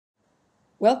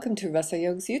Welcome to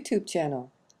RussaYog's YouTube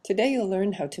channel. Today you'll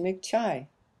learn how to make chai.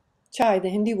 Chai, the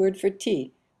Hindi word for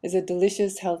tea, is a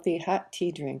delicious, healthy, hot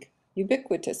tea drink,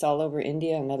 ubiquitous all over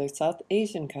India and other South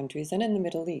Asian countries and in the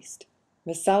Middle East.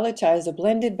 Masala Chai is a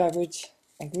blended beverage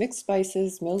of mixed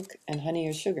spices, milk, and honey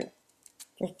or sugar.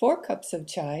 For 4 cups of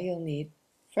chai, you'll need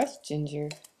fresh ginger,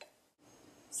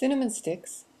 cinnamon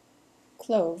sticks,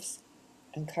 cloves,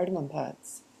 and cardamom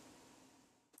pods.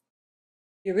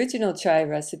 The original chai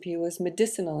recipe was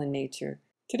medicinal in nature.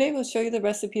 Today we'll show you the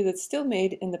recipe that's still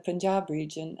made in the Punjab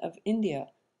region of India,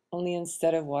 only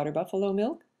instead of water buffalo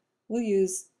milk, we'll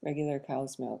use regular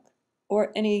cow's milk,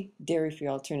 or any dairy-free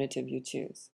alternative you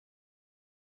choose.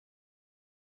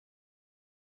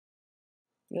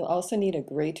 You'll also need a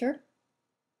grater,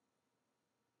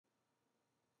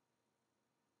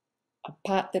 a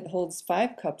pot that holds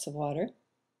 5 cups of water,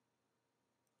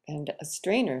 and a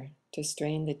strainer to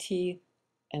strain the tea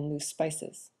and loose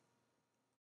spices.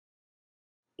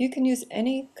 You can use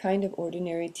any kind of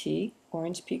ordinary tea,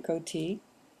 orange pekoe tea.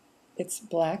 It's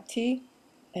black tea,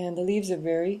 and the leaves are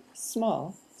very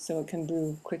small, so it can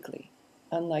brew quickly,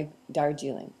 unlike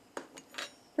Darjeeling.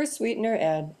 For sweetener,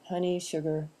 add honey,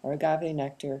 sugar, or agave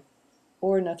nectar,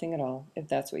 or nothing at all, if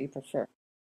that's what you prefer.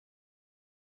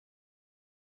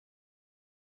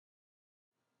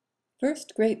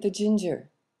 First, grate the ginger.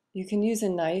 You can use a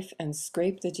knife and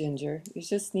scrape the ginger. You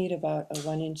just need about a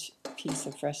 1-inch piece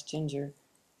of fresh ginger,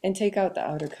 and take out the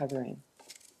outer covering.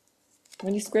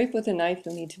 When you scrape with a knife,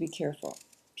 you'll need to be careful.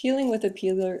 Peeling with a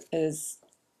peeler is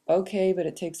okay, but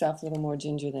it takes off a little more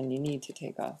ginger than you need to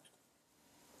take off.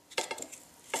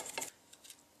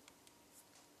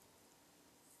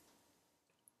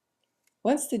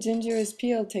 Once the ginger is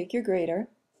peeled, take your grater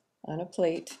on a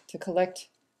plate to collect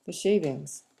the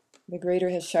shavings. The grater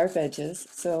has sharp edges,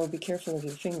 so be careful of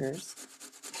your fingers.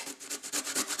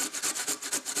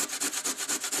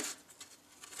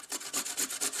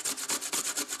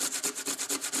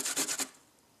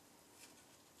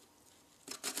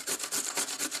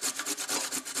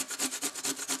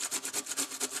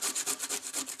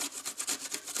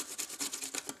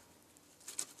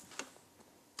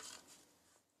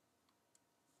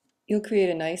 You'll create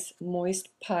a nice moist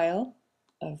pile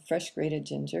of fresh grated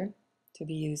ginger to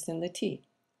be used in the tea.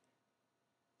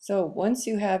 So once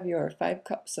you have your 5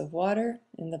 cups of water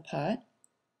in the pot,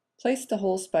 place the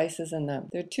whole spices in them.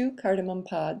 There are 2 cardamom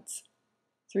pods,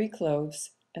 3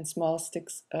 cloves, and small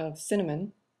sticks of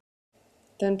cinnamon.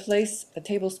 Then place a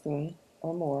tablespoon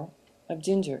or more of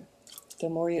ginger. The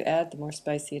more you add, the more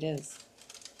spicy it is.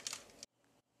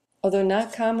 Although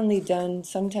not commonly done,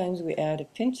 sometimes we add a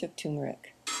pinch of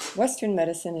turmeric. Western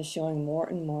medicine is showing more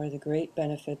and more the great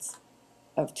benefits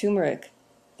of turmeric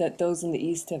that those in the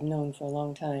East have known for a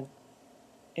long time.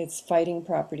 Its fighting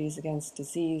properties against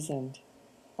disease and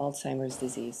Alzheimer's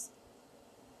disease.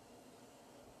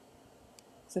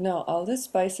 So now all the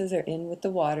spices are in with the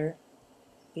water,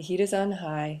 the heat is on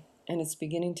high, and it's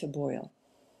beginning to boil.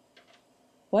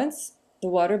 Once the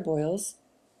water boils,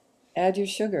 add your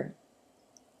sugar.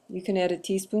 You can add a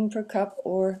teaspoon per cup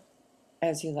or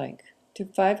as you like. To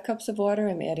 5 cups of water,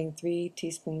 I'm adding 3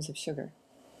 teaspoons of sugar.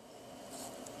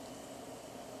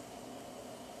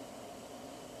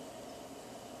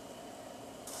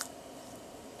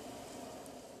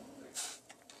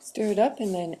 Stir it up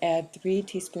and then add 3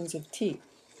 teaspoons of tea.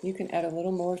 You can add a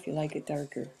little more if you like it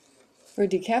darker. For a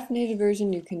decaffeinated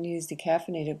version, you can use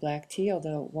decaffeinated black tea,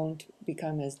 although it won't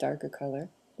become as dark a color.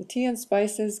 The tea and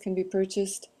spices can be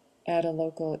purchased at a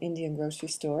local Indian grocery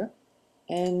store,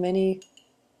 and many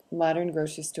modern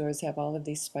grocery stores have all of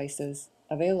these spices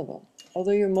available,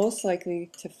 although you're most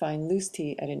likely to find loose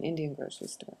tea at an Indian grocery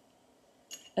store.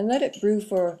 And let it brew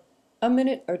for a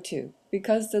minute or 2.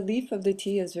 Because the leaf of the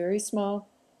tea is very small,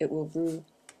 it will brew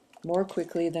more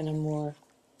quickly than a more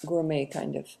gourmet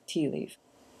kind of tea leaf.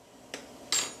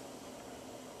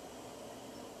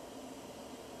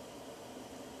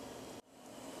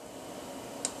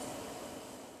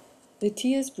 The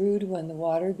tea is brewed when the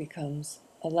water becomes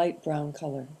a light brown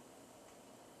color.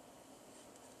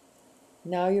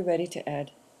 Now you're ready to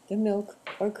add the milk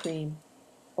or cream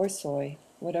or soy,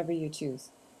 whatever you choose.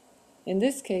 In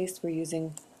this case, we're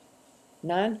using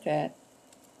non-fat,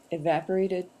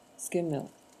 evaporated skim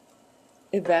milk.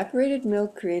 Evaporated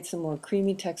milk creates a more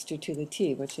creamy texture to the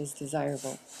tea, which is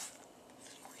desirable.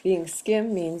 Being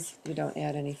skim means you don't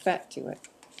add any fat to it.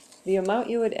 The amount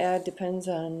you would add depends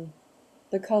on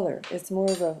the color. It's more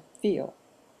of a feel.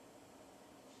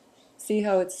 See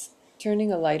how it's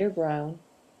turning a lighter brown?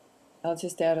 I'll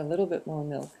just add a little bit more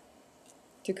milk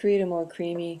to create a more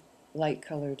creamy,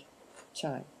 light-colored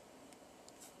chai.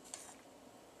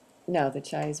 Now the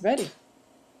chai is ready.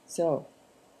 So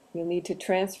You'll need to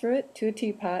transfer it to a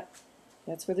teapot.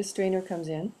 That's where the strainer comes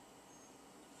in.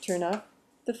 Turn off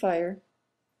the fire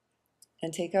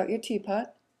and take out your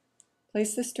teapot.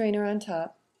 Place the strainer on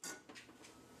top.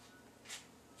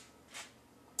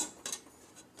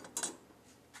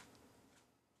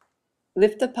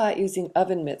 Lift the pot using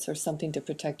oven mitts or something to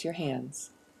protect your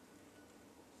hands.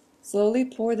 Slowly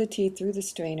pour the tea through the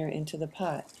strainer into the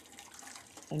pot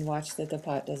and watch that the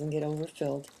pot doesn't get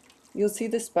overfilled. You'll see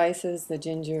the spices, the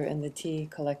ginger, and the tea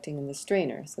collecting in the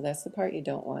strainer, so that's the part you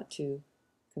don't want to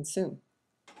consume.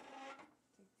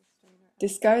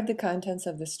 Discard the contents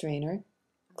of the strainer,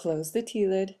 close the tea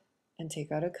lid, and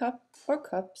take out a cup or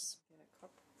cups.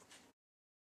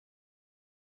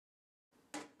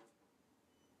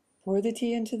 Pour the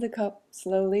tea into the cup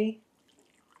slowly.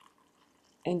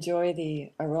 Enjoy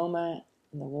the aroma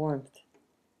and the warmth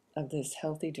of this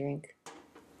healthy drink.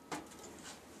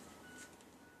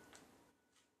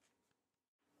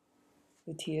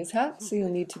 The tea is hot, so you'll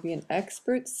need to be an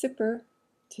expert sipper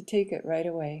to take it right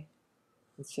away.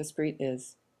 It's just great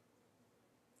is.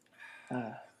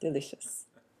 Delicious.